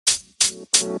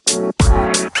Hello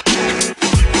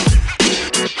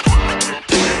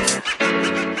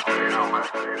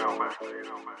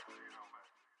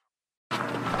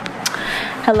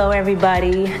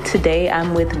everybody, today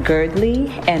I'm with Girdley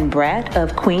and Brat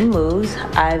of Queen Moves.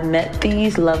 I've met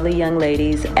these lovely young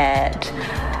ladies at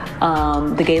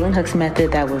the Galen Hooks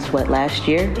Method. That was last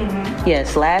year? Mm-hmm.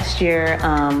 Yes, last year.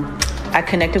 I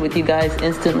connected with you guys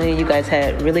instantly. You guys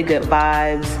had really good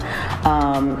vibes.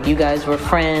 You guys were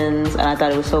friends, and I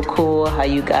thought it was so cool how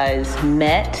you guys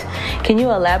met. Can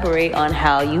you elaborate on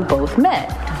how you both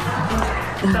met?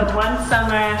 So one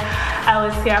summer, I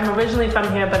was here. I'm originally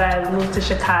from here, but I moved to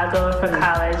Chicago for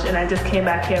college, and I just came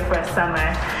back here for a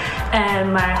summer.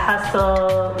 And my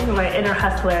inner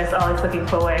hustler is always looking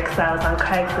for work, so I was on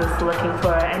Craigslist looking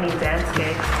for any dance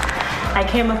gigs. I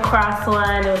came across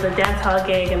one. It was a dance hall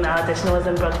gig, and the audition was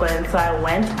in Brooklyn, so I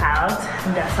went out,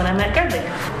 and that's when I met Girdley.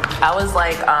 I was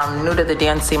new to the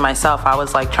dance scene myself. I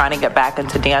was trying to get back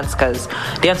into dance because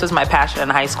dance was my passion in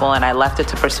high school, and I left it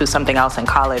to pursue something else in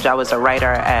college. I was a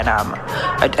writer, and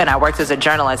I worked as a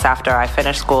journalist after I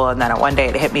finished school, and then one day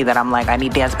it hit me that I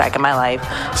need dance back in my life.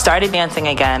 Started dancing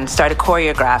again, started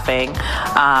choreographing,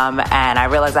 and I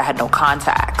realized I had no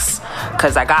contacts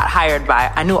because I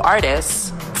knew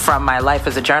artists from my life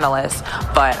as a journalist,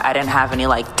 but I didn't have any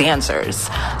dancers.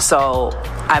 So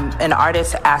an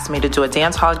artist asked me to do a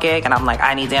dance hall gig, and I'm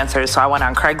I need dancers. So I went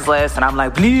on Craigslist, and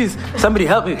I'm please, somebody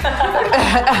help me.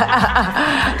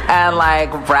 And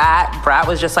Brat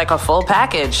was just a full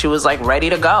package. She was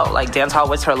ready to go. Dance hall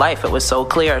was her life. It was so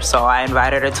clear. So I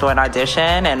invited her to an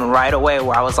audition, and right away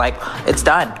I was it's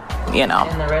done.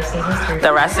 And the rest is history.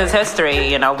 The rest is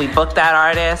history. We booked that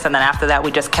artist, and then after that,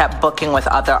 we just kept booking with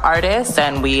other artists,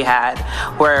 and we're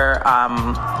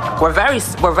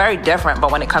very different.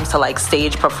 But when it comes to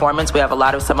stage performance, we have a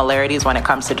lot of similarities when it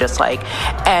comes to just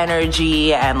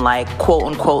energy and quote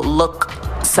unquote look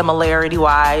similarity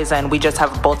wise, and we just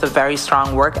have both a very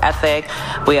strong work ethic.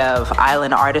 We have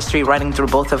island artistry running through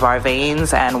both of our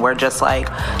veins, and we're just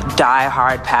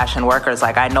die-hard passion workers.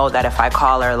 I know that if I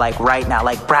call her right now,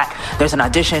 Brat, there's an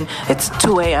audition, it's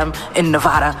 2 a.m. in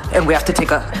Nevada, and we have to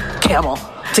take a camel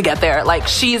to get there,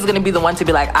 she's gonna be the one to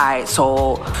be all right,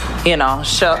 so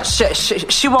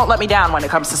she won't let me down when it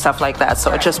comes to stuff like that.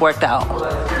 So it just worked out.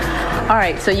 All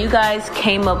right, so you guys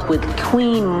came up with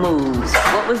Queen Moves.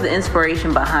 What was the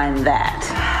inspiration behind that?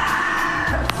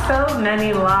 So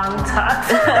many long talks.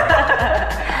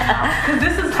 Because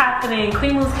this is happening.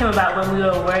 Queen Moves came about when we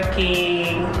were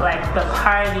working the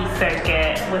party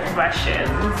circuit with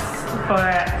Russians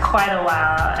for quite a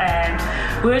while, and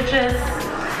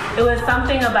it was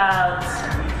something about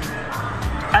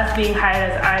us being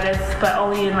hired as artists, but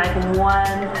only in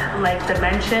one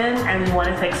dimension, and we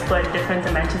wanted to explore different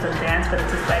dimensions of dance, but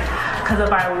it's just because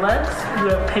of our looks, we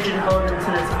were pigeonholed into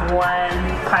this one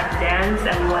part of dance,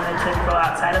 and we wanted to go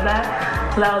outside of that.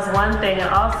 So that was one thing, and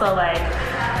also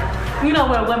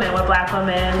we're women, we're Black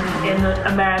women in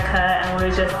America, and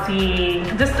we're just seeing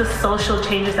just the social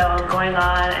changes that were going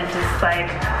on, and just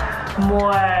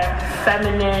more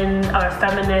feminine or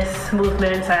feminist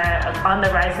movements are on the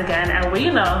rise again, and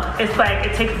it's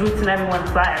it takes roots in everyone's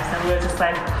lives, and we're just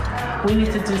we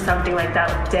need to do something like that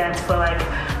with dance for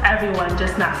everyone,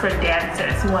 just not for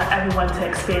dancers. We want everyone to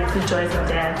experience the joys of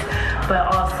dance, but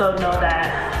also know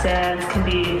that dance can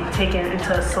be taken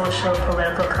into a social,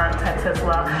 political context as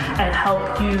well, and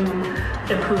help you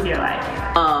improve your life.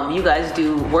 You guys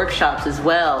do workshops as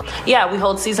well. Yeah, we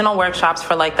hold seasonal workshops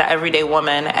for the everyday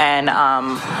woman, and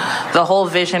the whole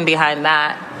vision behind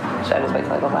that. Should I just wait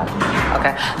till I go back?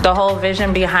 Okay. The whole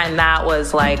vision behind that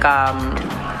was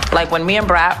when me and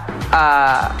Brat,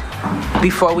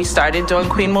 before we started doing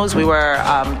Queen Moves, we were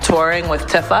touring with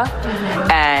Tifa,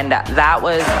 and that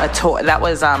was a tour. That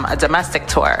was a domestic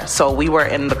tour. So we were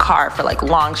in the car for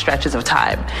long stretches of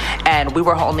time, and we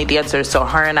were only dancers. So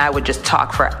her and I would just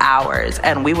talk for hours,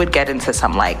 and we would get into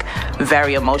some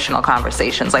very emotional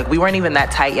conversations. We weren't even that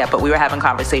tight yet, but we were having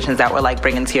conversations that were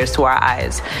bringing tears to our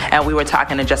eyes, and we were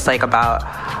talking to just about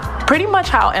pretty much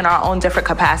how in our own different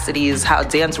capacities, how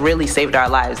dance really saved our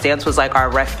lives. Dance was our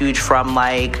refuge from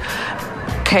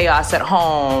chaos at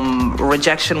home,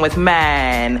 rejection with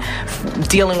men,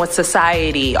 dealing with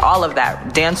society, all of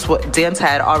that. Dance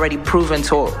had already proven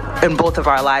in both of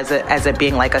our lives as it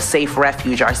being a safe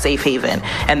refuge, our safe haven,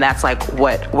 and that's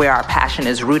where our passion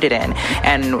is rooted in.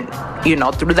 And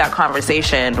through that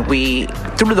conversation,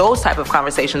 through those type of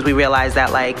conversations, we realized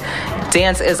that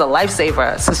dance is a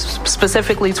lifesaver,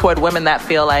 specifically toward women that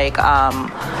feel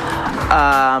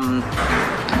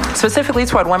specifically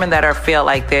toward women that feel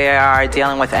like they are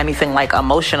dealing with anything like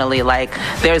emotionally, like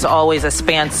there's always a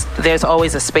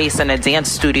space in a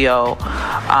dance studio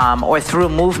or through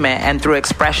movement and through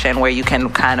expression where you can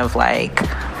kind of like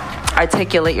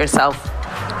articulate yourself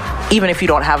even if you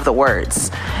don't have the words,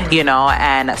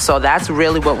 and so that's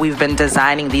really what we've been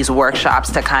designing these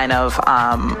workshops to kind of,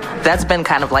 that's been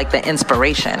kind of like the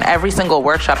inspiration. Every single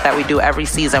workshop that we do every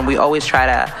season, we always try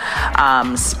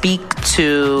to speak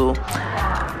to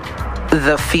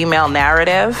the female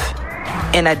narrative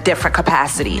in a different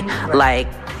capacity. Like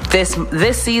this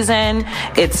season,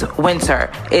 it's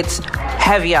winter. It's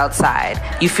heavy outside.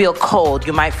 You feel cold.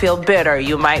 You might feel bitter.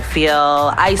 You might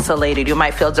feel isolated. You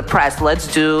might feel depressed.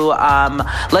 Let's do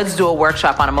a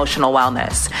workshop on emotional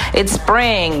wellness. It's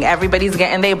spring. Everybody's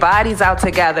getting their bodies out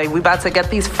together. We're about to get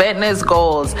these fitness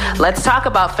goals. Let's talk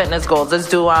about fitness goals. Let's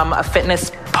do a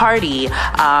fitness party,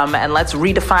 and let's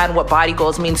redefine what body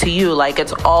goals mean to you. Like,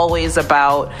 it's always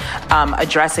about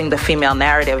addressing the female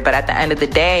narrative, but at the end of the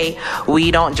day,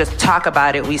 we don't just talk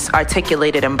about it, we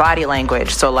articulate it in body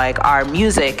language. So like, our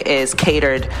music is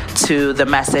catered to the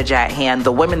message at hand.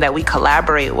 The women that we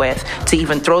collaborate with to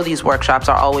even throw these workshops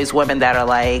are always women that are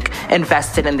like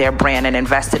invested in their brand and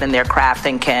invested in their craft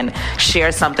and can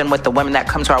share something with the women that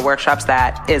come to our workshops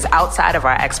that is outside of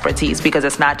our expertise, because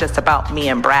it's not just about me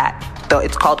and Brat.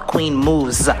 It's called Queen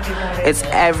Moves. It's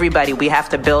everybody. We have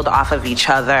to build off of each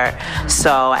other.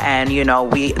 So, and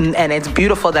it's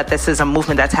beautiful that this is a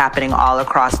movement that's happening all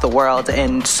across the world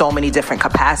in so many different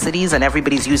capacities, and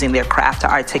everybody's using their craft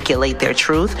to articulate their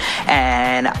truth.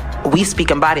 And we speak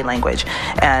in body language.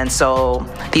 And so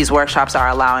these workshops are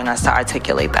allowing us to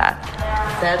articulate that.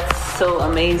 That's so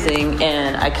amazing,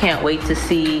 and I can't wait to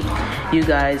see you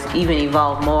guys even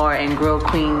evolve more and grow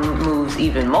Queen Moves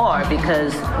even more,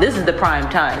 because this is the prime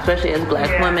time, especially as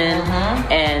Black women,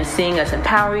 and seeing us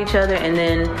empower each other, and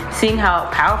then seeing how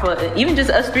powerful, even just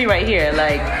us three right here,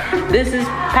 like, this is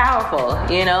powerful,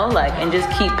 and just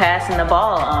keep passing the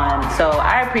ball on. So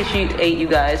I appreciate you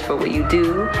guys for what you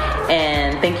do,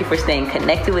 and thank you for staying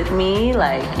connected with me,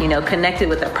 connected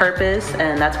with a purpose,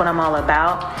 and that's what I'm all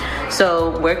about.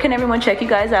 So where can everyone check you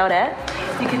guys out at?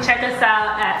 You can check us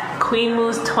out at Queen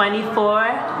Moves 24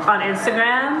 on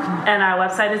Instagram, and our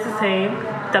website is the same,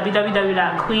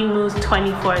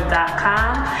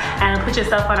 www.queenmoves24.com, and put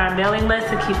yourself on our mailing list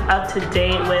to keep up to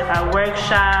date with our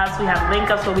workshops. We have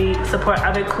link ups where we support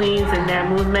other queens in their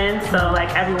movements, so like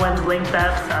everyone's linked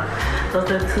up. So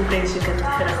those are the two things you can hit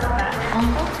us up at.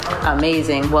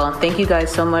 Amazing. Well, thank you guys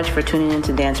so much for tuning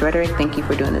into Dance Rhetoric. Thank you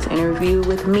for doing this interview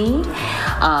with me.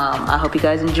 I hope you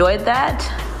guys enjoyed that.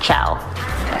 Ciao.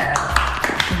 Yeah.